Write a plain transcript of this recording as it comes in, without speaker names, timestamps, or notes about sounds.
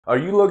Are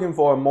you looking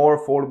for a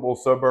more affordable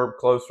suburb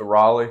close to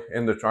Raleigh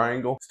in the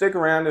Triangle? Stick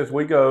around as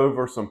we go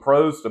over some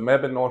pros to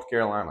Mebane, North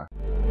Carolina.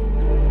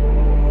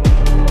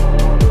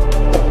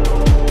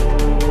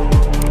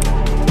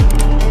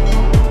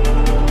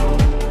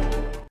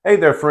 Hey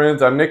there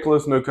friends, I'm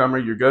Nicholas Newcomer,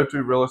 your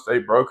go-to real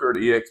estate broker at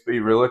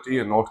eXp Realty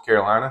in North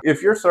Carolina.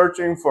 If you're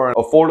searching for an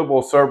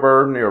affordable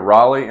suburb near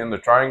Raleigh in the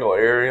Triangle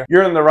area,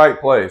 you're in the right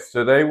place.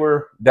 Today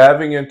we're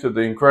diving into the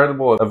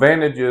incredible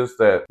advantages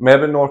that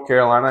Mebane, North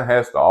Carolina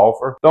has to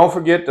offer. Don't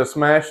forget to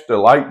smash the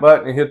like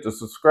button and hit the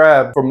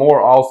subscribe for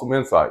more awesome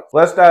insights.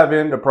 Let's dive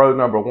into pro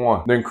number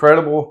one, the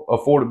incredible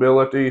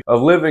affordability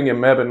of living in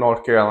Mebane,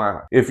 North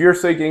Carolina. If you're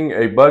seeking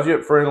a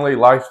budget-friendly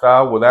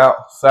lifestyle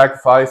without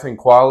sacrificing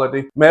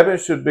quality, Mebane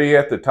should be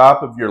at the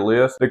top of your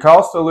list. The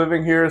cost of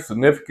living here is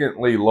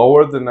significantly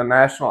lower than the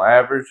national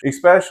average,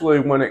 especially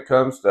when it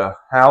comes to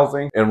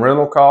housing and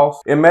rental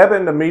costs. In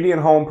Mebane, the median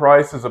home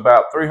price is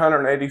about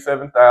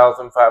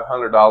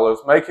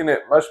 $387,500, making it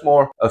much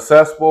more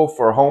accessible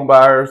for home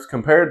buyers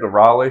compared to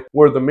Raleigh,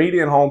 where the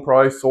median home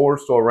price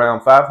soars to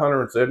around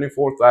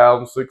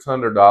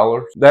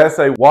 $574,600. That's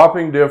a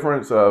whopping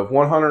difference of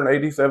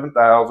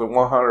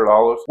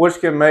 $187,100, which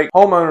can make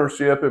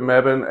homeownership in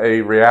Mebane a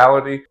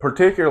reality,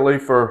 particularly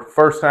for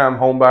first-time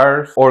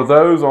homebuyers or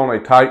those on a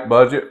tight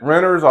budget.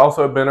 Renters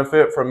also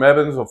benefit from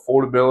Mebane's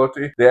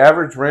affordability. The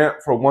average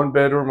rent for a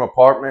one-bedroom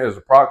apartment is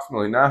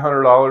approximately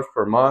 $900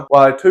 per month,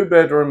 while a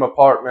two-bedroom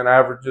apartment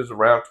averages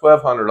around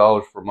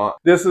 $1,200 per month.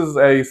 This is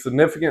a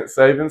significant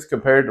savings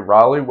compared to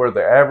Raleigh, where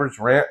the average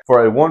rent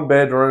for a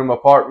one-bedroom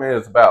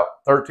apartment is about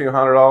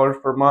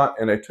 $1,300 per month,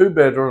 and a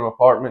two-bedroom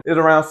apartment is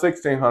around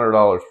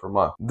 $1,600 per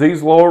month.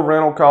 These lower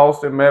rental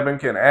costs in Mebane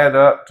can add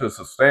up to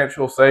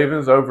substantial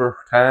savings over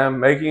time,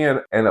 making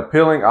it an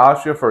appealing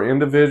option for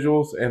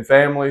individuals and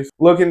families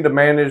looking to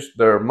manage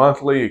their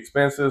monthly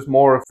expenses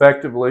more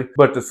effectively.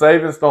 But the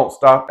savings don't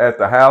stop at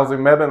the housing.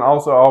 Mebane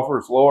also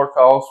offers lower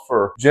costs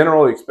for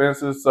general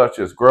expenses such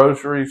as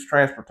groceries,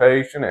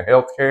 transportation, and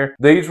healthcare.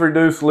 These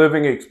reduced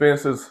living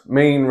expenses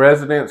mean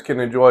residents can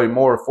enjoy a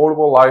more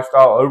affordable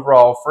lifestyle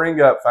overall,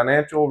 freeing up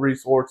financial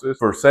resources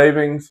for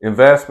savings,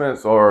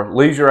 investments, or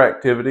leisure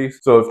activities.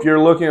 So if you're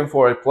looking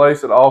for a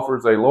place that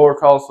offers a lower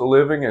cost of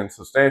living and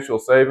substantial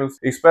savings,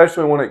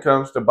 especially when it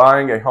comes to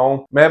buying a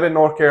home, Mebane,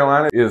 North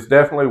Carolina is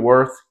definitely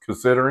worth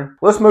considering.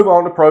 Let's move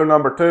on to pro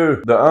number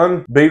two, the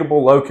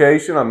unbeatable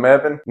location of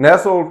Mebane.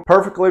 Nestled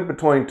perfectly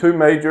between two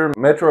major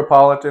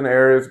metropolitan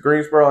areas,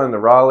 Greensboro and the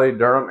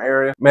Raleigh-Durham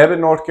area, Mebane,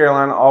 North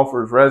Carolina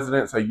offers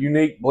residents a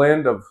unique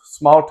blend of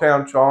small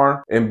town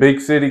charm and big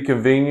city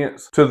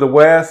convenience. To the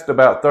west,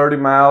 about 30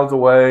 miles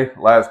away,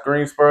 lies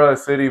Greensboro, a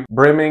city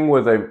brimming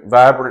with a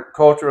vibrant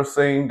cultural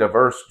scene,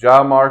 diverse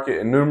job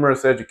market, and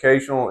numerous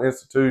educational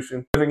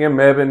institutions. Living in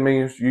Mebane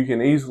means you can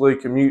easily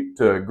commute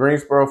to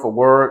Greensboro for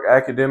work,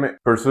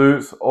 academic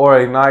pursuits, or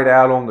a night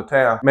out on the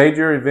town.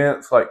 Major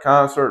events like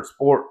concerts,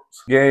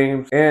 sports,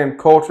 games, and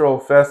cultural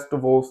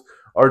festivals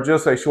are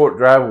just a short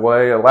drive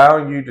away,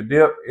 allowing you to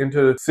dip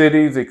into the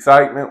city's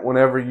excitement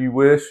whenever you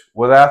wish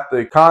without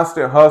the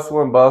constant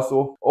hustle and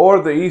bustle.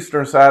 Or the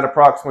eastern side,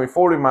 approximately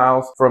 40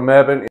 miles from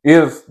Mebane,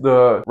 is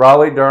the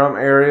Raleigh-Durham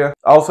area,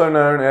 also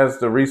known as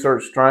the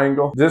Research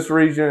Triangle. This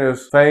region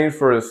is famed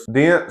for its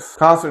dense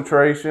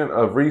concentration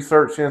of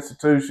research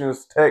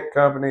institutions, tech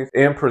companies,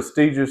 and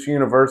prestigious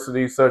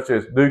universities such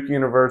as Duke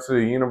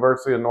University,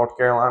 University of North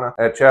Carolina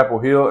at Chapel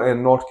Hill,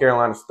 and North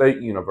Carolina State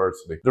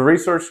University. The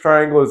Research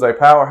Triangle is a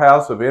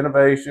powerhouse of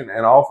innovation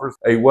and offers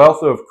a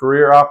wealth of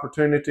career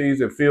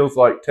opportunities in fields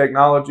like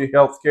technology,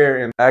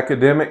 healthcare, and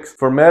academics.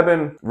 For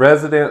Mebane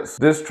residents,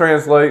 this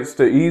translates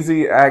to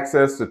easy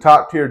access to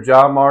top-tier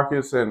job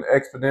markets and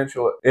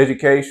exponential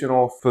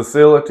educational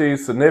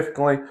facilities,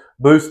 significantly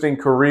boosting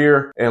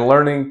career and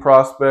learning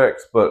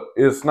prospects. But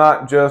it's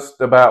not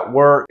just about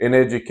work and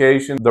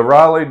education. The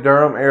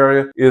Raleigh-Durham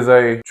area is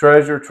a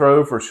treasure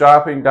trove for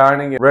shopping,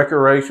 dining, and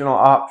recreational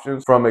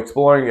options, from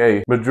exploring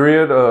a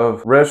Madrid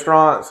of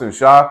restaurants and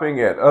shopping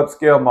at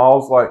upscale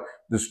malls like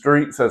the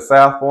streets at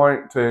South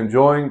Point to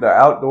enjoying the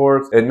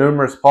outdoors at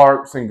numerous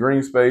parks and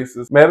green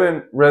spaces.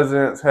 Mebane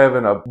residents have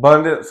an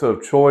abundance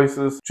of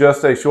choices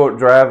just a short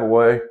drive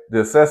away.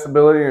 The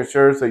accessibility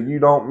ensures that you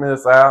don't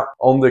miss out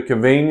on the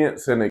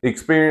convenience and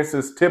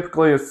experiences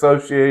typically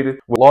associated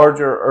with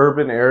larger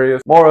urban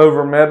areas.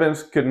 Moreover,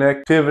 Mebane's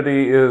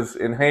connectivity is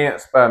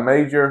enhanced by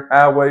major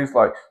highways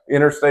like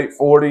Interstate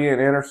 40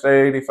 and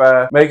Interstate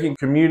 85, making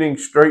commuting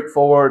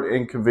straightforward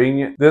and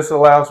convenient. This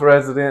allows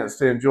residents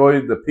to enjoy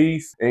the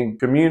peace and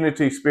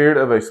community spirit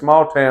of a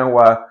small town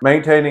while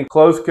maintaining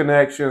close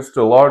connections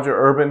to larger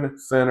urban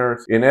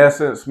centers. In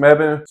essence,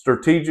 Mebane's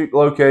strategic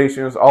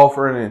locations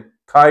offer an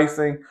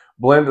enticing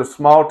blend of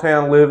small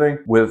town living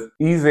with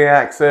easy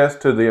access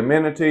to the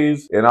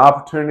amenities and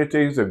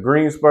opportunities of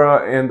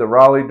Greensboro and the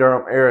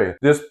Raleigh-Durham area.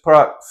 This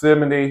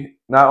proximity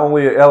not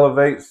only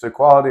elevates the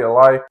quality of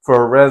life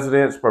for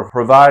residents by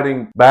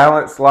providing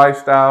balanced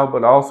lifestyle,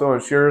 but also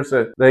ensures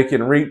that they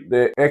can reap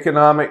the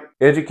economic,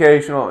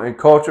 educational, and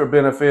cultural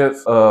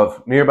benefits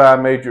of nearby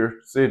major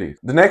cities.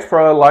 The next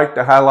pro I'd like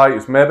to highlight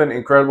is Mebane's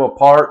incredible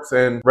parks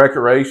and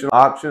recreation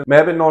options.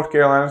 Mebane, North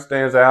Carolina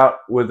stands out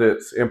with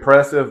its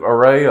impressive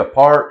array of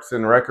parks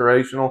and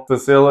recreational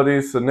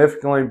facilities,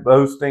 significantly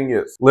boosting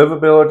its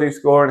livability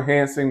score,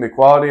 enhancing the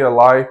quality of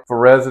life for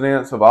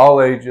residents of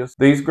all ages.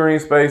 These green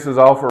spaces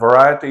offer a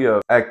variety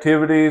of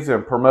activities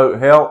and promote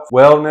health,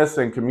 wellness,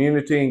 and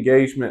community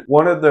engagement.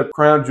 One of the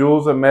crown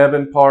jewels of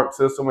Mebane Park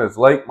system is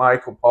Lake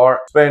Michael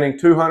Park, spanning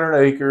 200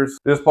 acres.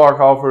 This park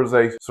offers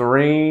a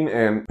serene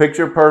and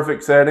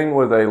picture-perfect setting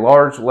with a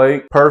large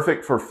lake,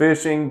 perfect for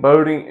fishing,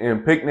 boating,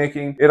 and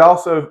picnicking. It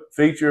also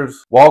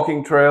features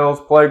walking trails,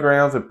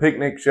 playgrounds, and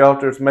picnic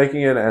shelters,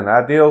 making it an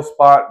ideal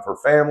spot for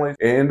families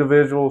and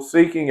individuals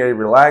seeking a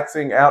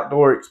relaxing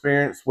outdoor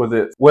experience with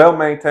its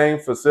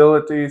well-maintained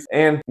facilities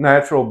and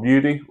natural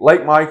beauty.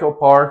 Lake Michael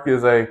Park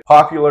is a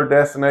popular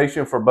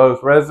destination for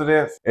both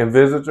residents and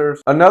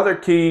visitors. Another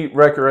key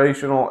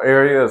recreational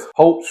area is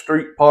Holt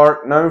Street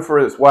Park, known for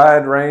its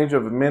wide range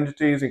of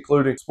amenities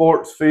including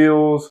sports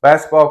fields,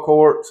 basketball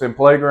courts, and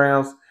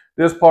playgrounds.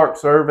 This park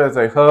serves as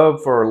a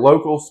hub for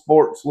local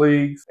sports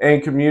leagues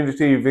and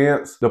community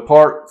events. The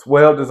park's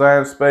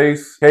well-designed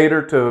space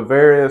caters to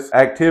various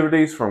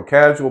activities from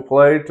casual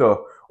play to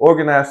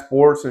organized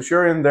sports,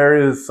 ensuring there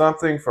is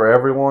something for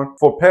everyone.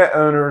 For pet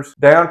owners,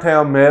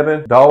 downtown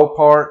Mebane Dog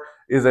Park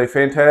is a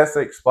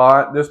fantastic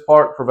spot. This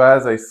park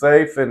provides a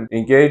safe and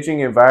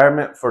engaging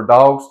environment for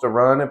dogs to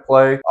run and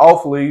play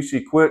off leash,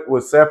 equipped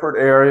with separate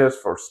areas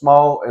for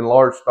small and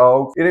large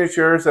dogs. It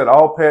ensures that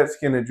all pets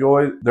can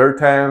enjoy their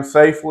time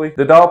safely.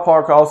 The dog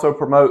park also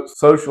promotes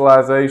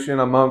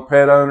socialization among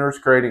pet owners,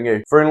 creating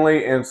a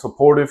friendly and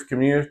supportive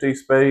community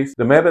space.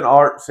 The Mebane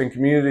Arts and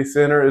Community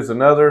Center is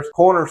another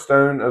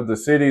cornerstone of the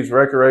city's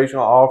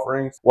recreational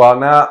offerings. While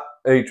not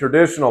a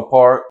traditional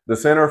park, the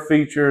center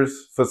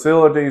features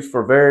facilities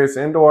for various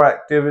indoor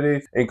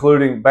activities,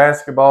 including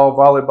basketball,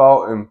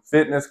 volleyball, and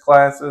fitness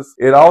classes.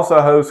 It also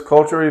hosts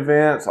cultural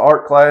events,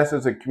 art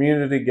classes, and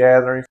community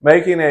gatherings,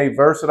 making a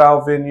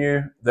versatile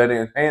venue that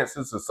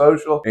enhances the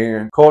social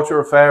and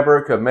cultural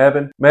fabric of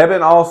Mebane.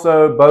 Mebane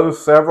also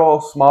boasts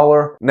several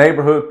smaller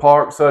neighborhood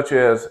parks such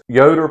as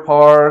Yoder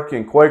Park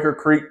and Quaker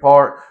Creek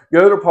Park.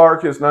 Yoder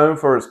Park is known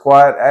for its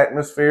quiet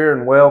atmosphere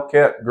and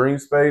well-kept green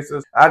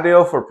spaces,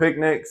 ideal for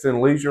picnics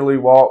and leisurely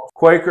walks.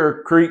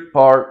 Quaker Creek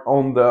Park,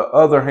 on the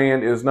other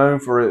hand, is known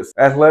for its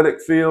athletic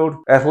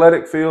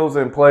fields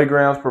and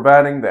playgrounds,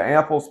 providing the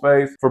ample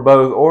space for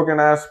both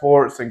organized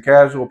sports and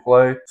casual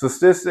play.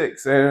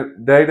 Statistics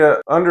and data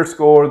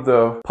underscore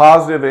the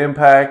positive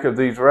impact of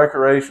these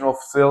recreational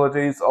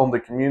facilities on the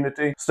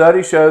community.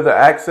 Studies show that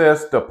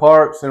access to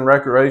parks and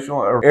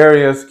recreational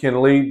areas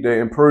can lead to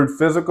improved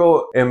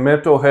physical and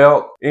mental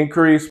health,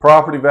 increased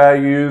property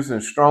values,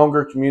 and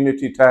stronger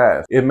community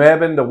ties. In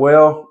Mebane, the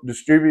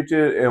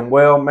well-distributed and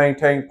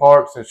well-maintained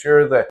parks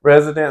ensure that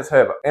residents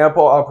have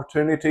ample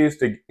opportunities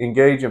to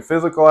engage in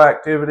physical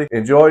activity,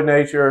 enjoy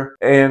nature,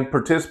 and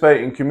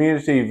participate in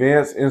community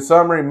events. In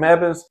summary,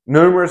 Mebane's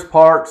numerous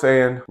parks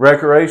and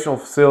recreational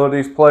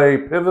facilities play a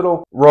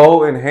pivotal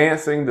role in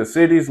enhancing the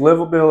city's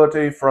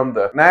livability, from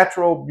the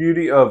natural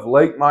beauty of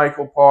Lake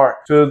Michael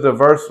Park to the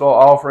versatile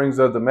offerings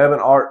of the Mebane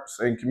Arts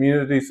and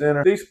Community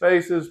Center. These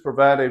spaces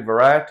provide a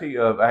variety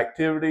of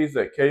activities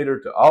that cater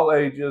to all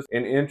ages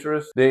and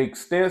interests. The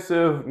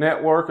extensive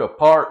network of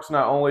parks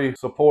not only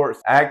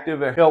supports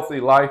active and healthy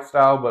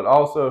lifestyle, but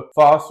also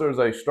fosters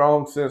a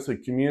strong sense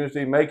of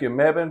community, making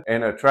Mebane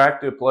an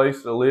attractive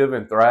place to live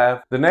and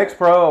thrive. The next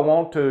pro I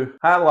want to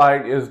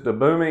highlight is the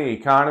booming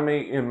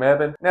economy in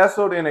Mebane.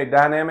 Nestled in a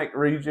dynamic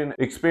region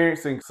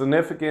experiencing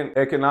significant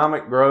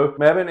economic growth,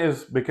 Mebane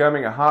is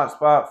becoming a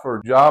hotspot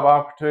for job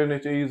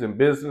opportunities and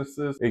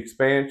businesses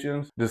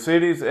expansions. The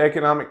city's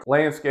economic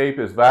landscape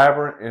is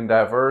vibrant and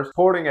diverse,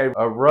 supporting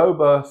a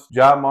robust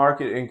job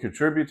market and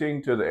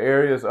contributing to the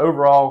area's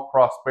overall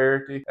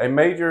prosperity. A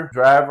major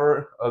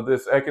driver of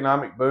this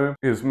economic boom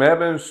is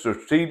Mebane's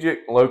strategic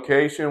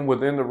location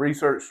within the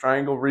Research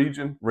Triangle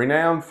region,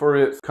 renowned for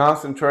its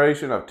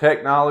concentration of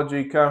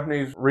technology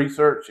companies,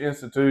 research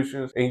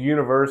institutions, and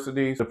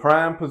universities. The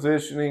prime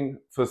positioning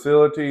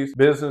facilities,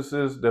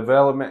 businesses,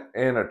 development,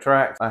 and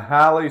attracts a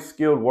highly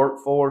skilled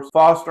workforce,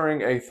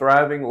 fostering a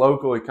thriving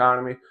local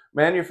economy.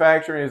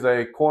 Manufacturing is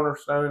a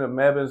cornerstone of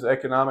Mebane's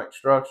economic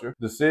structure.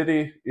 The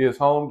city is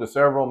home to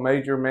several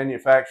major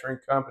manufacturing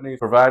companies,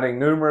 providing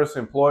numerous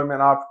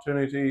employment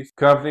opportunities.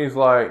 Companies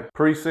like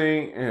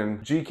Precinct and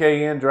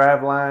GKN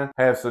Driveline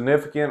have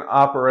significant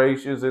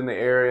operations in the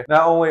area,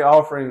 not only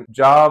offering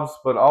jobs,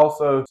 but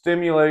also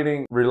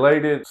stimulating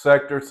related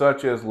sectors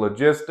such as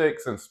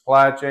logistics and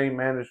supply chain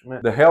management.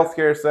 Mebane. The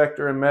healthcare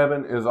sector in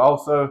Mebane is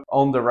also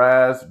on the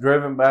rise,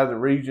 driven by the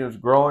region's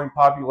growing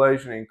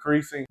population,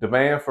 increasing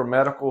demand for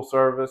medical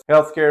service.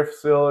 Healthcare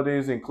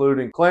facilities,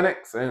 including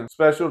clinics and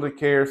specialty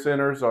care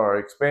centers, are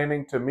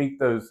expanding to meet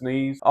those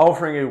needs,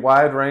 offering a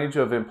wide range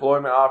of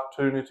employment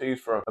opportunities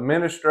from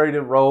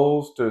administrative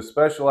roles to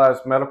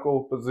specialized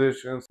medical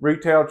positions.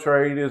 Retail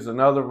trade is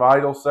another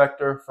vital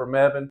sector for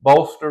Mebane,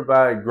 bolstered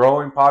by a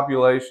growing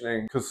population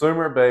and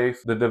consumer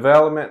base. The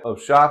development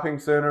of shopping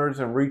centers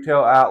and retail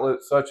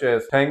outlets such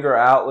as Tanger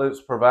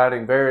Outlets,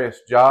 providing various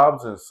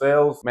jobs in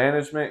sales,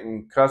 management,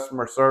 and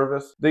customer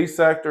service. These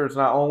sectors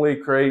not only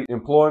create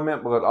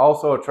employment but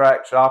also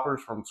attract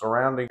shoppers from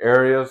surrounding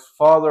areas,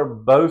 further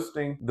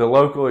boosting the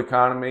local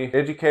economy.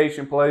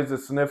 Education plays a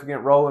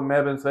significant role in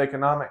Mebane's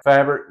economic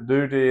fabric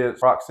due to its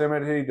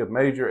proximity to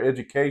major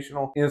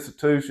educational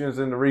institutions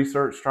in the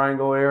Research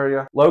Triangle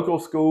area. Local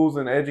schools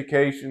and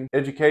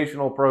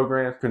educational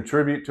programs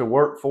contribute to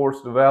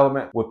workforce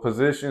development, with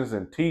positions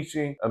in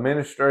teaching,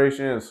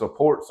 administration, and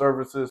support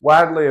services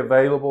widely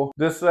available.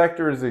 This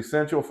sector is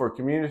essential for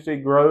community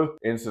growth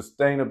and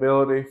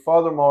sustainability.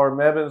 Furthermore,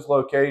 Mebane's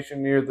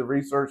location near the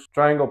Research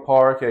Triangle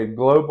Park, a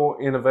global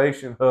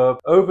innovation hub,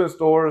 opens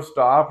doors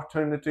to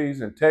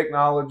opportunities in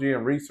technology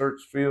and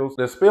research fields.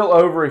 The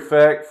spillover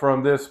effect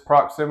from this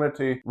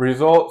proximity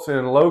results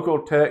in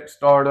local tech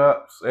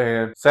startups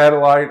and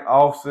satellite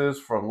offices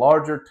from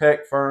larger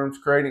tech firms,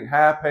 creating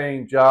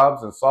high-paying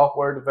jobs in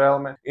software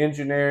development,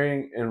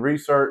 engineering, and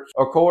research.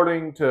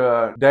 According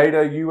to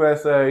Data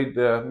USA,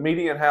 the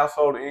median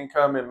household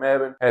income in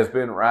Mebane has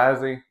been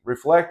rising,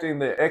 reflecting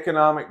the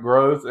economic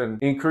growth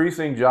and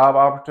increasing job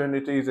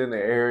opportunities in the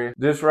area.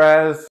 This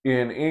rise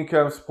in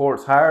income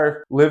supports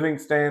higher living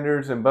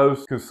standards and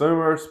both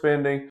consumer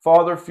spending,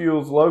 further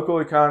fuels local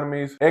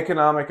economies,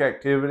 economic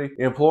activity.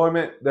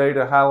 Employment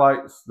data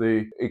highlights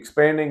the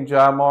expanding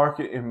job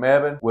market in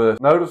Mebane with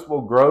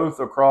noticeable growth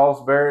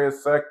across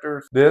various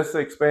sectors. This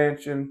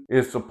expansion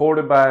is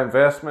supported by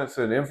investments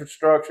in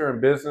infrastructure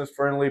and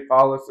business-friendly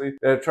policies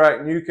that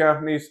attract new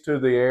companies to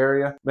the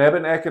area.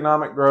 Mebane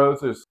economic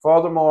growth is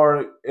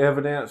furthermore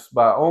evidenced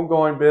by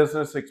ongoing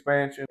business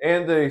expansion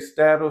and the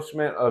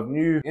establishment of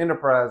new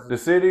enterprises. The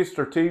city's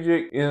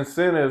strategic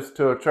incentives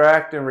to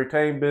attract and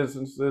retain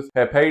businesses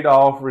have paid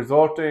off,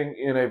 resulting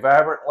in a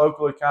vibrant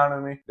local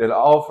economy that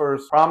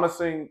offers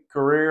promising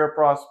career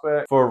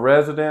prospects for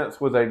residents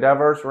with a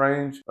diverse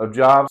range of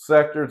job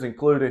sectors,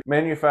 including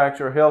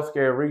manufacture,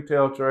 healthcare,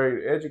 retail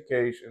trade,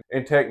 education,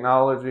 and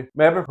technology.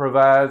 Mebane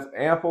provides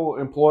ample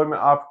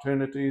employment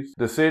opportunities.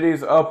 The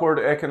city's upward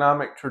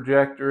economic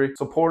trajectory,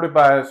 supported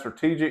by its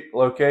strategic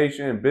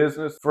location and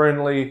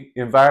business-friendly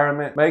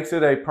environment, makes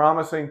it a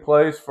promising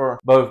place for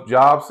both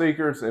job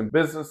seekers and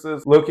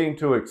businesses looking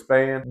to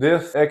expand.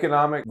 This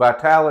economic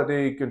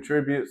vitality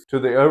contributes to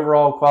the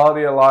overall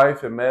quality of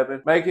life in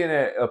Mebane, making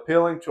it an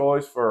appealing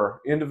choice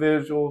for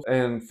individuals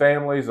and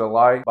families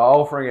alike by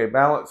offering a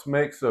balanced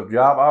mix of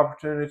job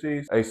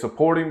opportunities, a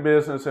supporting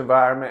business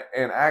environment,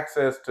 and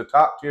access to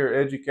top-tier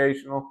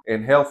educational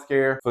and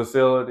healthcare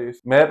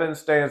facilities. Mebane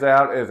stands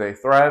out as a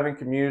thriving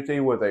community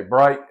with a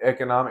bright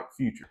economic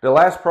future. The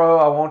last pro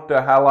I want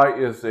to highlight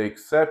is the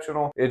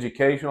exceptional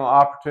educational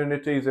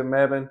opportunities in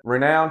Mebane.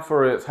 Renowned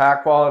for its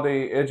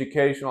high-quality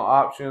educational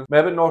options,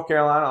 Mebane, North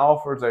Carolina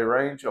offers a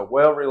range of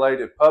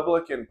well-related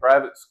public and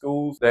private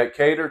schools that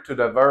cater to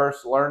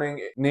diverse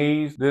learning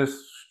needs.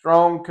 This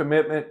strong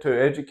commitment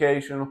to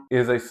education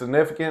is a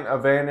significant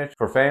advantage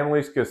for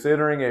families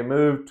considering a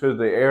move to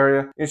the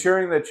area,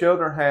 ensuring that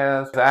children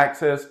have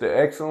access to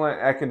excellent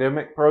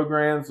academic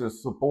programs and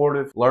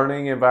supportive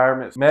learning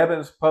environments.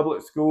 Mebane's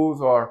public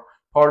schools are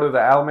part of the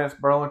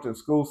Alamance-Burlington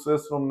school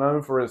system,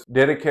 known for its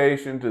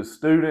dedication to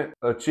student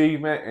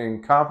achievement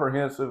and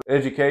comprehensive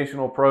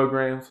educational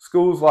programs.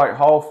 Schools like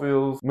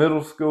Hallfields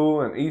Middle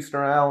School and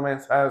Eastern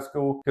Alamance High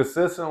School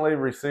consistently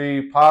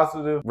receive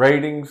positive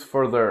ratings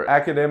for their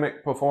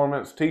academic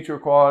performance, teacher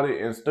quality,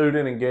 and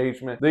student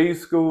engagement.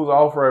 These schools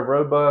offer a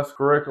robust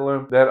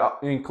curriculum that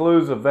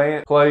includes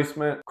advanced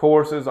placement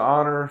courses,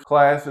 honors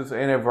classes,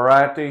 and a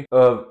variety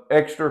of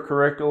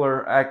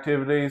extracurricular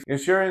activities,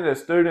 ensuring that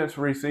students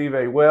receive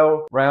a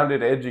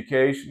well-rounded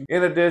education.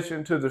 In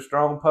addition to the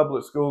strong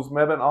public schools,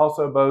 Mebane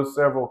also boasts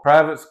several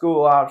private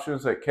school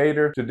options that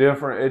cater to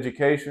different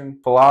education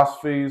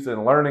philosophies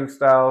and learning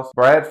styles.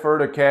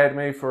 Bradford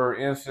Academy, for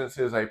instance,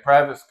 is a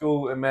private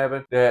school in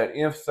Mebane that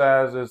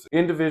emphasizes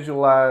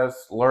individualized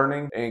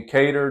learning and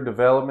cater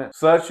development.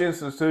 Such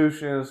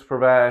institutions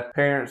provide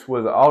parents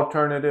with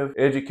alternative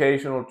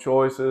educational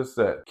choices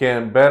that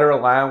can better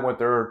align with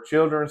their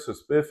children's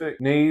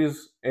specific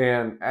needs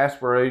and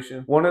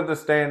aspirations. One of the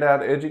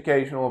standout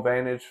educational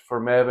advantage for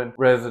Mebane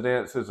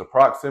residents is the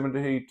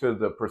proximity to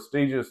the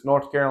prestigious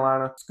North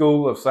Carolina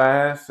School of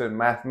Science and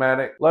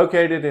Mathematics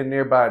located in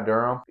nearby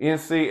Durham.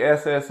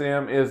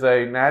 NCSSM is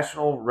a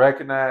national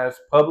recognized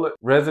public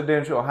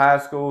residential high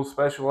school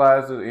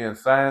specializing in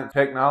science,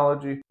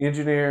 technology,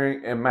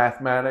 engineering, and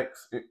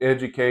mathematics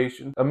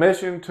education.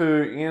 Admission to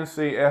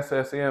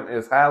NCSSM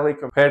is highly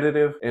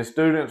competitive, and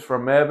students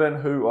from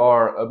Mebane who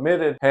are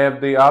admitted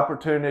have the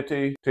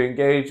opportunity to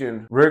engage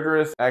in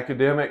rigorous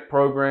academic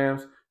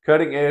programs,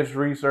 cutting-edge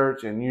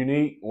research, and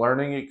unique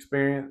learning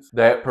experience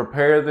that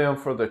prepare them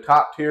for the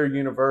top-tier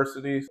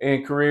universities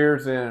and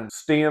careers in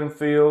STEM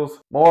fields.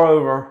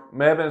 Moreover,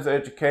 Mebane's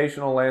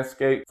educational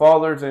landscape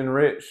further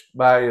enriched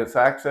by its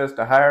access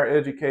to higher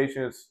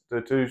education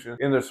institutions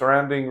in the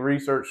surrounding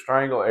Research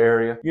Triangle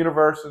area.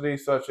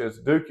 Universities such as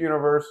Duke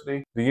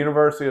University, the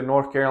University of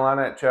North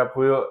Carolina at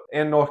Chapel Hill,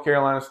 and North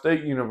Carolina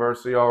State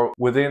University are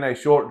within a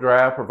short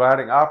drive,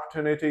 providing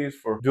opportunities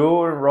for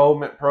dual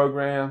enrollment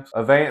programs,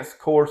 advanced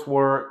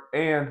coursework,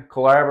 and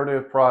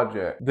collaborative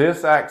projects.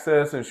 This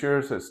access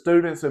ensures that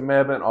students in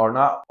Mebane are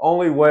not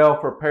only well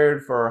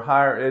prepared for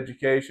higher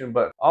education,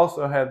 but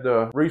also have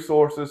the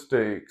resources to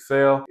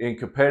excel in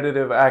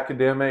competitive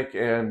academic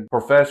and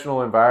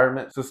professional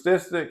environments.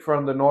 Statistics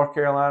from the North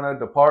Carolina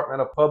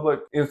Department of Public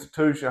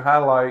Institution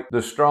highlight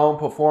the strong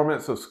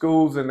performance of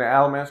schools in the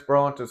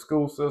Alamance-Burlington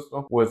school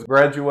system, with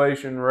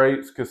graduation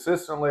rates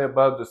consistently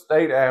above the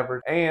state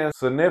average and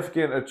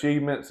significant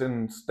achievements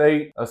in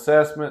state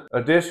assessment.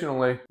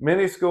 Additionally,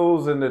 many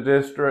schools in the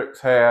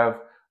districts have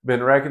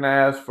been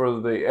recognized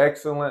for the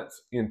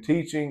excellence in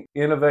teaching,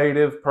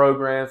 innovative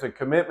programs, and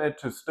commitment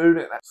to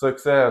student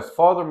success.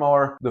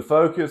 Furthermore, the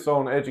focus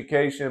on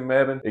education in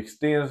Mebane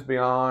extends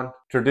beyond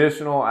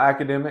traditional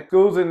academic.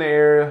 Schools in the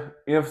area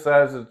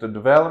emphasizes the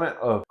development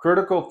of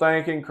critical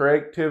thinking,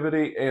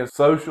 creativity, and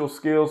social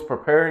skills,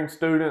 preparing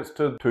students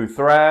to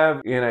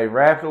thrive in a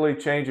rapidly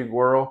changing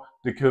world.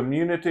 The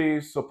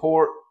community's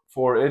support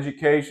for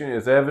education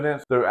is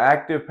evidenced through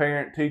active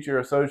parent-teacher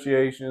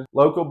associations,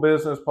 local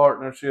business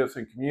partnerships,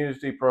 and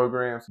community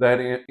programs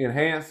that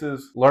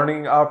enhances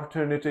learning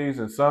opportunities.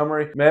 In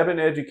summary, Mebane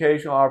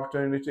educational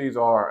opportunities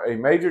are a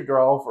major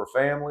draw for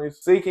families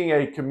seeking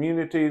a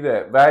community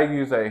that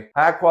values a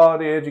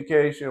high-quality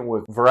education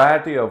with a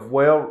variety of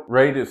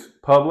well-rated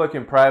public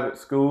and private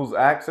schools,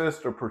 access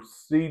to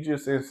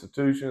prestigious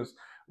institutions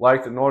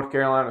like the North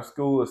Carolina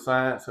School of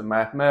Science and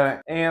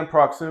Mathematics, and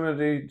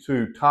proximity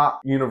to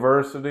top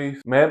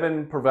universities.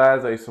 Mebane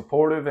provides a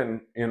supportive and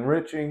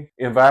enriching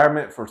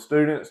environment for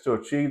students to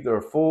achieve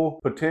their full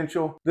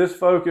potential. This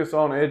focus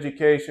on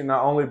education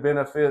not only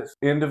benefits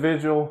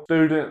individual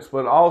students,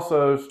 but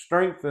also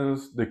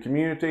strengthens the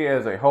community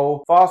as a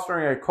whole,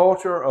 fostering a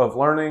culture of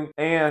learning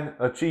and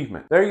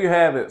achievement. There you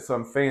have it,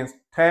 some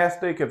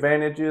fantastic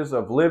advantages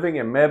of living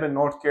in Mebane,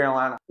 North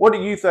Carolina. What do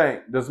you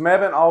think? Does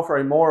Mebane offer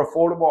a more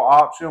affordable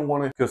option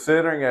when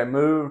considering a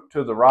move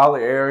to the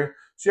Raleigh area?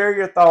 Share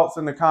your thoughts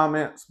in the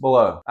comments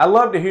below. I'd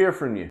love to hear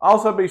from you.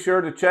 Also, be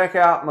sure to check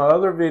out my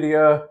other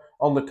video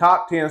on the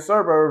top 10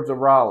 suburbs of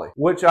Raleigh,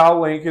 which I'll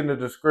link in the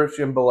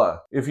description below.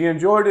 If you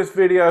enjoyed this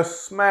video,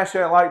 smash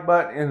that like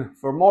button, and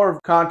for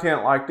more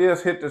content like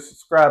this, hit the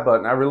subscribe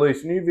button. I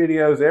release new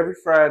videos every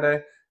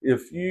Friday.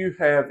 If you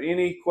have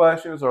any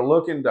questions or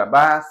looking to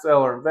buy,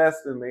 sell, or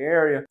invest in the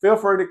area, feel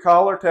free to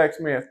call or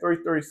text me at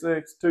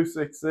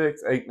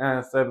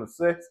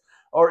 336-266-8976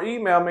 or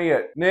email me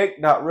at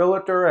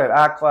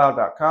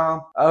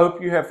nick.realtor@icloud.com. I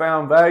hope you have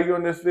found value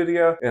in this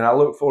video, and I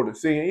look forward to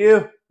seeing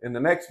you in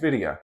the next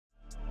video.